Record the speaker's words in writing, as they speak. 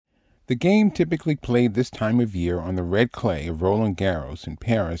The game typically played this time of year on the red clay of Roland Garros in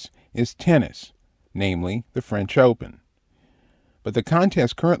Paris is tennis, namely the French Open. But the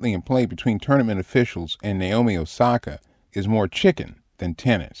contest currently in play between tournament officials and Naomi Osaka is more chicken than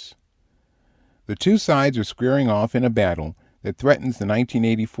tennis. The two sides are squaring off in a battle that threatens the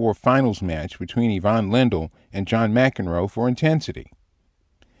 1984 finals match between Yvonne Lendl and John McEnroe for intensity.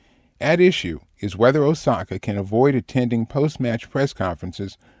 At issue is whether Osaka can avoid attending post-match press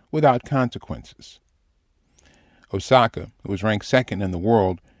conferences without consequences. Osaka, who was ranked second in the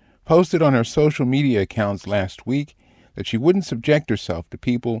world, posted on her social media accounts last week that she wouldn't subject herself to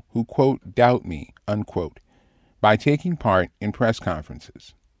people who, quote, doubt me, unquote, by taking part in press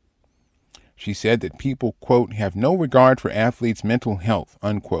conferences. She said that people, quote, have no regard for athletes' mental health,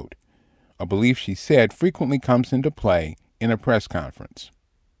 unquote, a belief she said frequently comes into play in a press conference.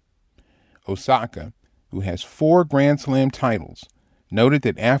 Osaka, who has 4 Grand Slam titles, noted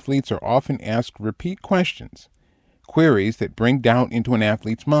that athletes are often asked repeat questions, queries that bring doubt into an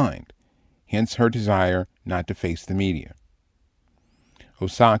athlete's mind, hence her desire not to face the media.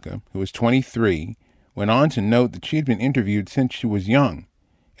 Osaka, who is 23, went on to note that she had been interviewed since she was young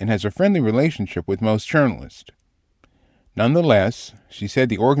and has a friendly relationship with most journalists. Nonetheless, she said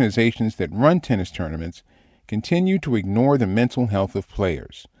the organizations that run tennis tournaments continue to ignore the mental health of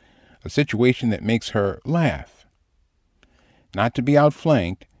players, a situation that makes her laugh. Not to be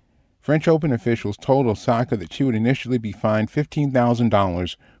outflanked, French Open officials told Osaka that she would initially be fined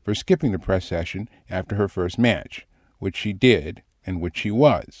 $15,000 for skipping the press session after her first match, which she did and which she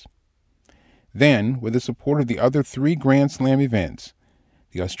was. Then, with the support of the other 3 Grand Slam events,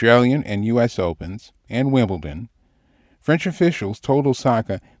 the Australian and U.S. Opens, and Wimbledon, French officials told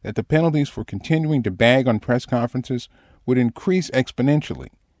Osaka that the penalties for continuing to bag on press conferences would increase exponentially,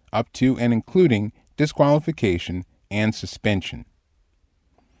 up to and including disqualification and suspension.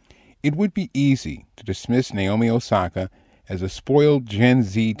 It would be easy to dismiss Naomi Osaka as a spoiled Gen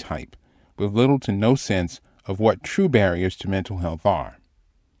Z type with little to no sense of what true barriers to mental health are.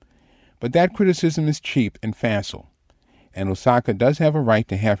 But that criticism is cheap and facile, and Osaka does have a right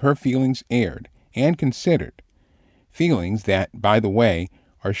to have her feelings aired and considered, feelings that, by the way,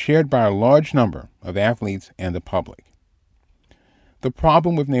 are shared by a large number of athletes and the public. The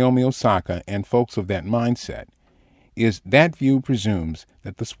problem with Naomi Osaka and folks of that mindset is that view presumes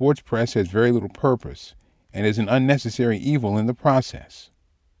that the sports press has very little purpose and is an unnecessary evil in the process.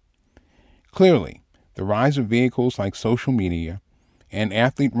 Clearly, the rise of vehicles like social media and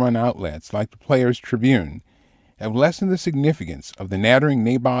athlete-run outlets like the Players' Tribune have lessened the significance of the nattering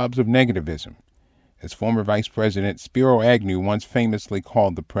nabobs of negativism, as former Vice President Spiro Agnew once famously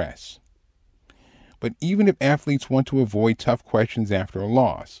called the press. But even if athletes want to avoid tough questions after a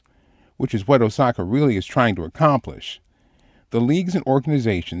loss, which is what Osaka really is trying to accomplish, the leagues and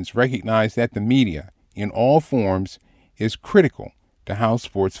organizations recognize that the media, in all forms, is critical to how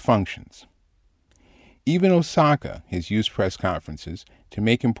sports functions. Even Osaka has used press conferences to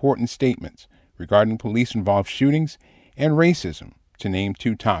make important statements regarding police-involved shootings and racism, to name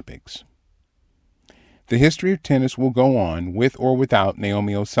 2 topics. The history of tennis will go on with or without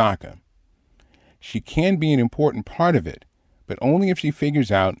Naomi Osaka. She can be an important part of it, but only if she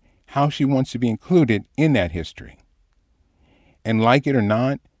figures out how she wants to be included in that history. And like it or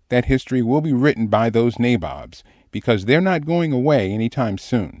not, that history will be written by those nabobs, because they're not going away anytime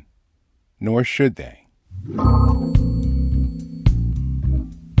soon. Nor should they.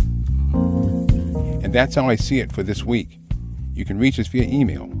 And that's how I see it for this week. You can reach us via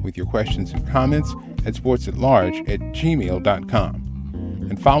email with your questions and comments at sportsatlarge@gmail.com.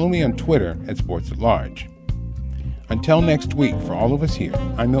 And follow me on Twitter at sportsatlarge. Until next week, for all of us here,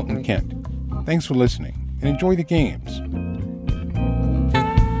 I'm Milton Kent. Thanks for listening, and enjoy the games.